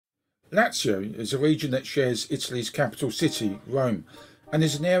Lazio is a region that shares Italy's capital city, Rome, and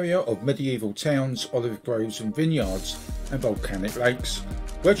is an area of medieval towns, olive groves and vineyards, and volcanic lakes,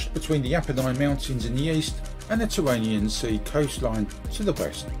 wedged between the Apennine mountains in the east and the Tyrrhenian Sea coastline to the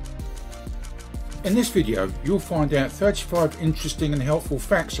west. In this video, you'll find out 35 interesting and helpful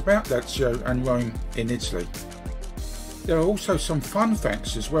facts about Lazio and Rome in Italy. There are also some fun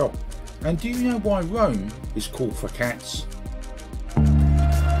facts as well. And do you know why Rome is called for cats?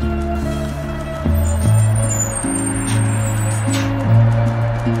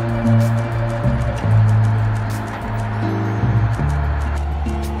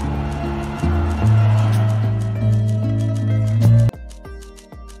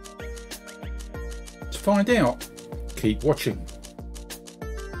 To find out, keep watching.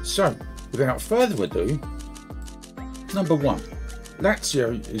 So, without further ado, number 1.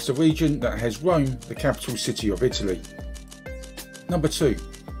 Lazio is the region that has Rome, the capital city of Italy. Number 2.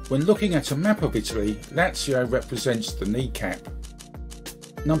 When looking at a map of Italy, Lazio represents the kneecap.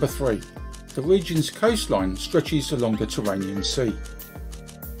 Number 3. The region's coastline stretches along the Tyrrhenian Sea.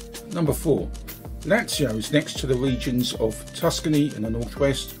 Number 4. Lazio is next to the regions of Tuscany in the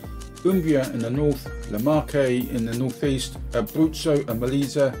northwest, Umbria in the north, Marche in the northeast, Abruzzo and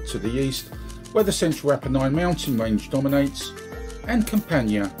Molise to the east, where the central Apennine mountain range dominates, and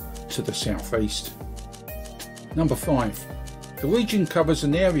Campania to the southeast. Number 5. The region covers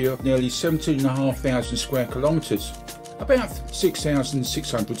an area of nearly 17,500 square kilometres, about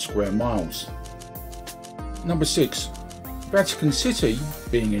 6,600 square miles. Number 6. Vatican City,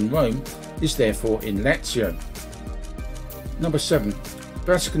 being in Rome, is therefore in Lazio. Number 7.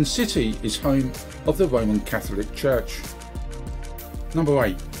 Vatican City is home of the Roman Catholic Church. Number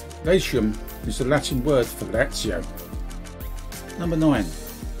 8. Latium is the Latin word for Lazio. Number 9.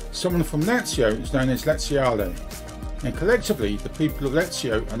 Someone from Lazio is known as Laziale, and collectively the people of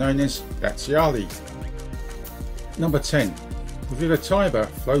Lazio are known as Laziali. Number 10. The River Tiber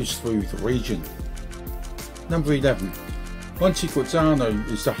flows through the region. Number 11. Monte Guardano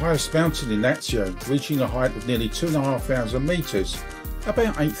is the highest mountain in Lazio, reaching a height of nearly 2,500 metres,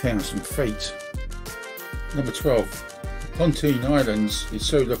 about 8,000 feet. Number 12. The Pontine Islands,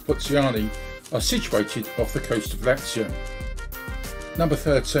 Isola Poziani, are situated off the coast of Lazio. Number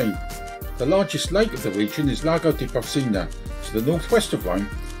 13. The largest lake of the region is Lago di Bolsena, to the northwest of Rome,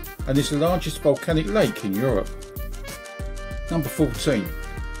 and is the largest volcanic lake in Europe. Number 14.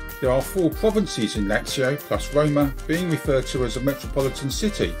 There are 4 provinces in Lazio, plus Roma, being referred to as a metropolitan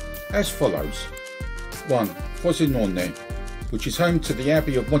city, as follows. 1. Frosinone, which is home to the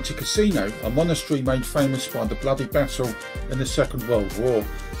Abbey of Monte Cassino, a monastery made famous by the bloody battle in the Second World War,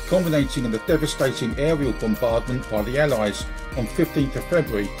 culminating in the devastating aerial bombardment by the Allies on 15th of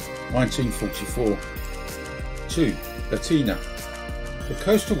February 1944. 2. Latina. The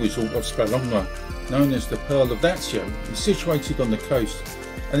coastal resort of Spalonga, known as the Pearl of Lazio, is situated on the coast,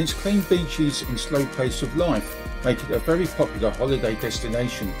 and its clean beaches and slow pace of life make it a very popular holiday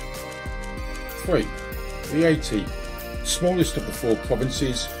destination. 3. Rieti, smallest of the 4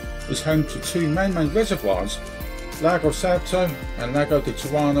 provinces, is home to 2 man-made reservoirs, Lago Salto and Lago di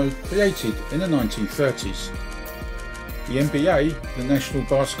Tirano, created in the 1930s. The NBA, the National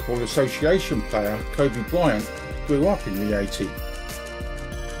Basketball Association player Kobe Bryant, grew up in Rieti.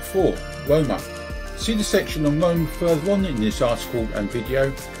 4. Roma. See the section on Rome further on in this article and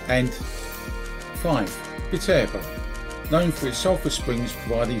video. And 5. Viterbo, known for its sulphur springs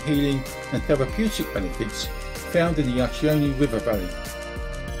providing healing and therapeutic benefits, found in the Accioni River Valley.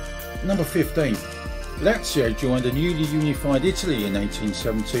 Number 15. Lazio joined a newly unified Italy in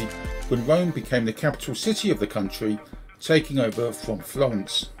 1870 when Rome became the capital city of the country, taking over from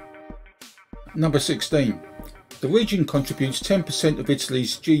Florence. Number 16. The region contributes 10% of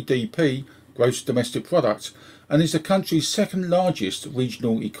Italy's GDP, gross domestic product, and is the country's second largest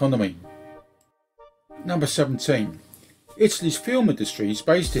regional economy. Number 17. Italy's film industry is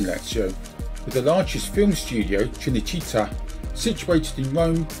based in Lazio, with the largest film studio, Cinecittà, situated in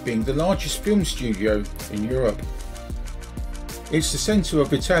Rome, being the largest film studio in Europe. It's the centre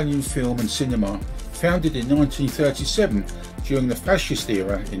of Italian film and cinema, founded in 1937 during the fascist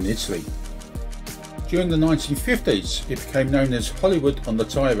era in Italy. During the 1950s, it became known as Hollywood on the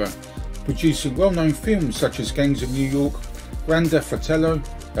Tiber, producing well-known films such as Gangs of New York, Grande Fratello,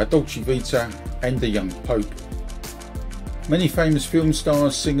 La Dolce Vita, and The Young Pope. Many famous film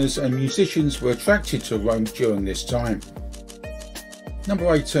stars, singers and musicians were attracted to Rome during this time.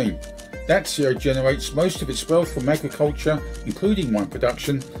 Number 18. Lazio generates most of its wealth from agriculture, including wine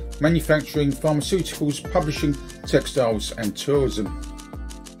production, manufacturing, pharmaceuticals, publishing, textiles and tourism.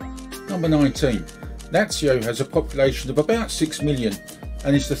 Number 19. Lazio has a population of about 6 million,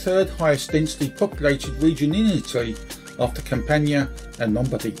 and is the third highest densely populated region in Italy after Campania and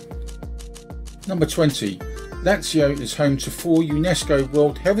Lombardy. Number 20. Lazio is home to 4 UNESCO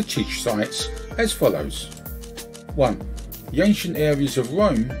World Heritage Sites as follows. 1. The ancient areas of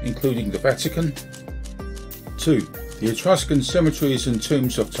Rome, including the Vatican. 2. The Etruscan cemeteries and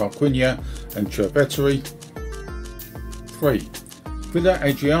tombs of Tarquinia and Cerveteri. 3. Villa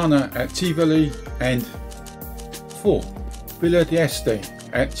Adriana at Tivoli, and 4. Villa d'Este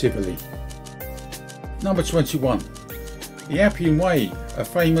at Tivoli. Number 21. The Appian Way, a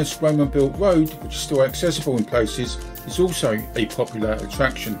famous Roman-built road which is still accessible in places, is also a popular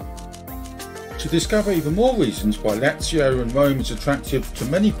attraction. To discover even more reasons why Lazio and Rome is attractive to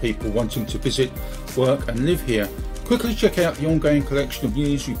many people wanting to visit, work and live here, quickly check out the ongoing collection of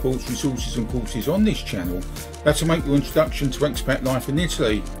news, reports, resources and courses on this channel that will make your introduction to expat life in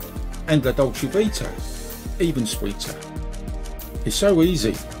Italy and La Dolce Vita even sweeter. It's so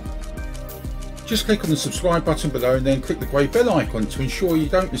easy. Just click on the subscribe button below and then click the grey bell icon to ensure you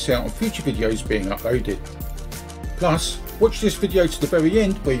don't miss out on future videos being uploaded. Plus, watch this video to the very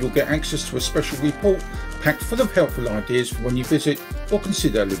end where you'll get access to a special report packed full of helpful ideas for when you visit or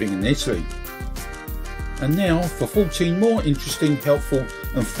consider living in Italy. And now for 14 more interesting, helpful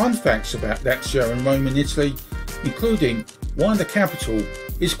and fun facts about Lazio and Rome in Italy, including why the capital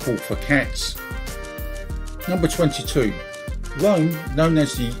is called for cats. Number 22. Rome, known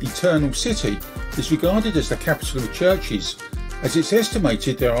as the Eternal City, is regarded as the capital of churches, as it's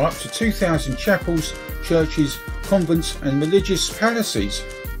estimated there are up to 2,000 chapels, churches, convents and religious palaces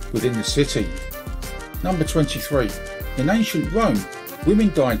within the city. Number 23. In ancient Rome,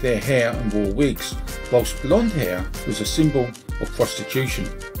 women dyed their hair and wore wigs, whilst blonde hair was a symbol of prostitution.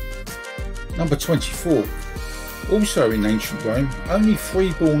 Number 24. Also in ancient Rome, only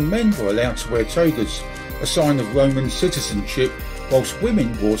freeborn men were allowed to wear togas, a sign of Roman citizenship, whilst women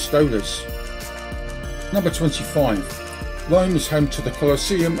wore stolas. Number 25. Rome is home to the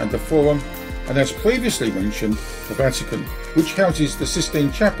Colosseum and the Forum, and as previously mentioned, the Vatican, which houses the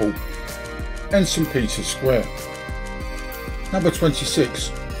Sistine Chapel and St. Peter's Square. Number 26.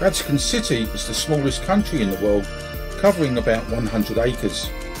 Vatican City is the smallest country in the world, covering about 100 acres.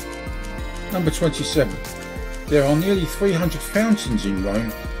 Number 27. There are nearly 300 fountains in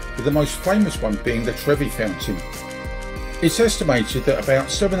Rome, with the most famous one being the Trevi Fountain. It's estimated that about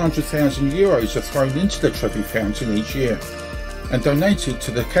 700,000 euros are thrown into the Trevi Fountain each year and donated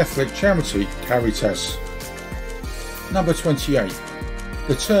to the Catholic charity Caritas. Number 28.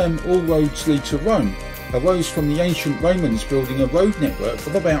 The term "all roads lead to Rome" arose from the ancient Romans building a road network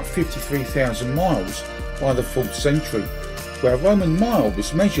of about 53,000 miles by the 4th century, where a Roman mile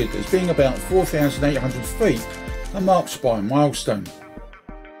was measured as being about 4,800 feet and marked by a milestone.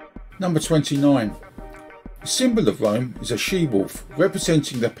 Number 29. The symbol of Rome is a she-wolf,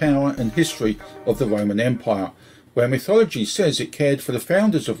 representing the power and history of the Roman Empire, where mythology says it cared for the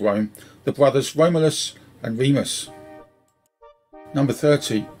founders of Rome, the brothers Romulus and Remus. Number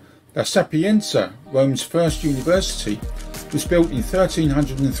 30. La Sapienza, Rome's first university, was built in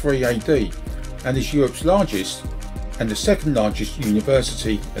 1303 AD and is Europe's largest and the second largest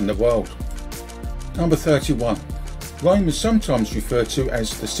university in the world. Number 31. Rome is sometimes referred to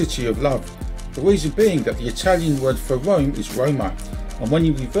as the City of Love, the reason being that the Italian word for Rome is Roma, and when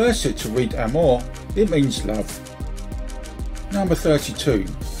you reverse it to read amor, it means love. Number 32.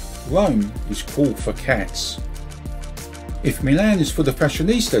 Rome is cool for cats. If Milan is for the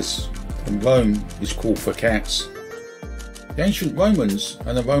fashionistas, then Rome is cool for cats. The ancient Romans,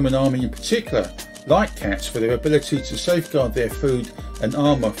 and the Roman army in particular, liked cats for their ability to safeguard their food and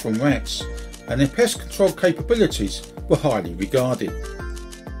armour from rats, and their pest control capabilities were highly regarded.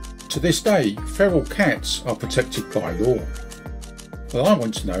 To this day, feral cats are protected by law. What I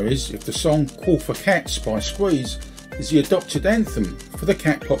want to know is if the song "Call for Cats" by Squeeze is the adopted anthem for the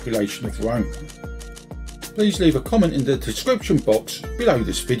cat population of Rome. Please leave a comment in the description box below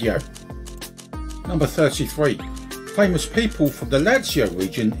this video. Number 33. Famous people from the Lazio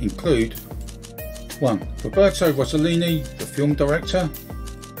region include 1. Roberto Rossellini, the film director.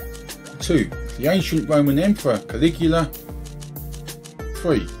 2. The ancient Roman Emperor Caligula.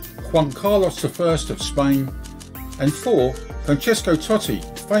 3. Juan Carlos I of Spain. And 4. Francesco Totti,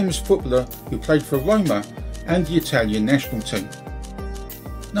 famous footballer who played for Roma and the Italian national team.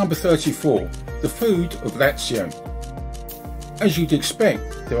 Number 34. The food of Lazio. As you'd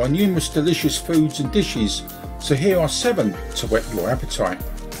expect, there are numerous delicious foods and dishes, so here are 7 to whet your appetite.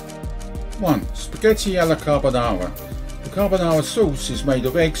 1. Spaghetti alla carbonara. The carbonara sauce is made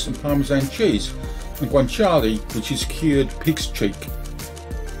of eggs and parmesan cheese and guanciale, which is cured pig's cheek.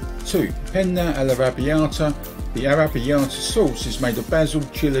 2. Penna alla arrabbiata, The arrabbiata sauce is made of basil,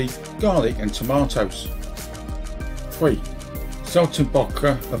 chili, garlic and tomatoes. 3.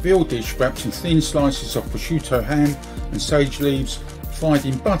 Saltimbocca, a veal dish wrapped in thin slices of prosciutto ham and sage leaves, fried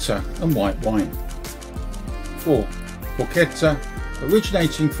in butter and white wine. 4. Porchetta,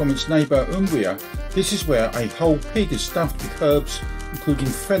 originating from its neighbour Umbria, this is where a whole pig is stuffed with herbs including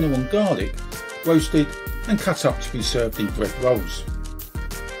fennel and garlic, roasted and cut up to be served in bread rolls.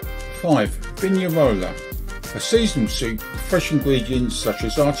 5. Vignarola, a seasonal soup with fresh ingredients such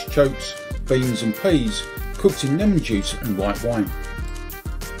as artichokes, beans and peas, cooked in lemon juice and white wine.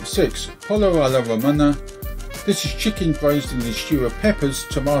 6. Pollo alla Romana, this is chicken braised in a stew of peppers,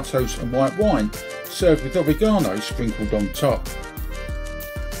 tomatoes and white wine, served with oregano sprinkled on top.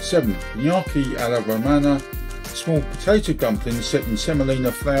 7. Gnocchi alla Romana, small potato dumplings set in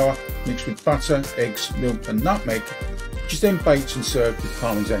semolina flour mixed with butter, eggs, milk and nutmeg, which is then baked and served with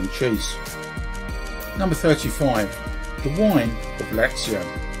Parmesan cheese. Number 35. The wine of Lazio.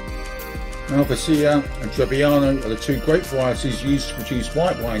 Malvasia and Trebbiano are the two grape varieties used to produce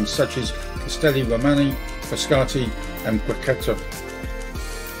white wines such as Castelli Romani, Frascati and Porchetta.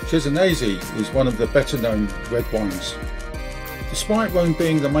 Cesanese is one of the better known red wines. Despite Rome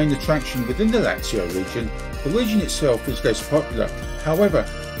being the main attraction within the Lazio region, the region itself is less popular. However,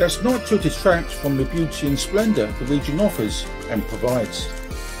 that's not to detract from the beauty and splendour the region offers and provides.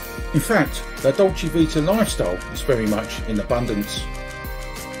 In fact, the Dolce Vita lifestyle is very much in abundance.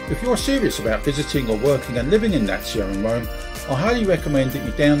 If you're serious about visiting or working and living in Lazio and Rome, I highly recommend that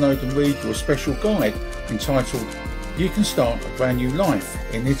you download and read your special guide entitled You Can Start a Brand New Life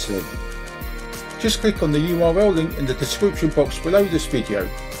in Italy. Just click on the URL link in the description box below this video,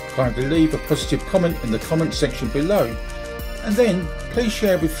 kindly leave a positive comment in the comment section below, and then please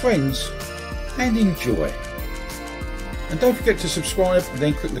share with friends and enjoy. And don't forget to subscribe and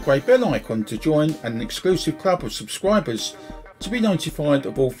then click the grey bell icon to join an exclusive club of subscribers to be notified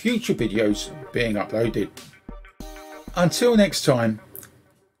of all future videos being uploaded. Until next time,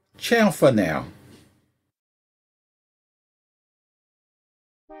 ciao for now.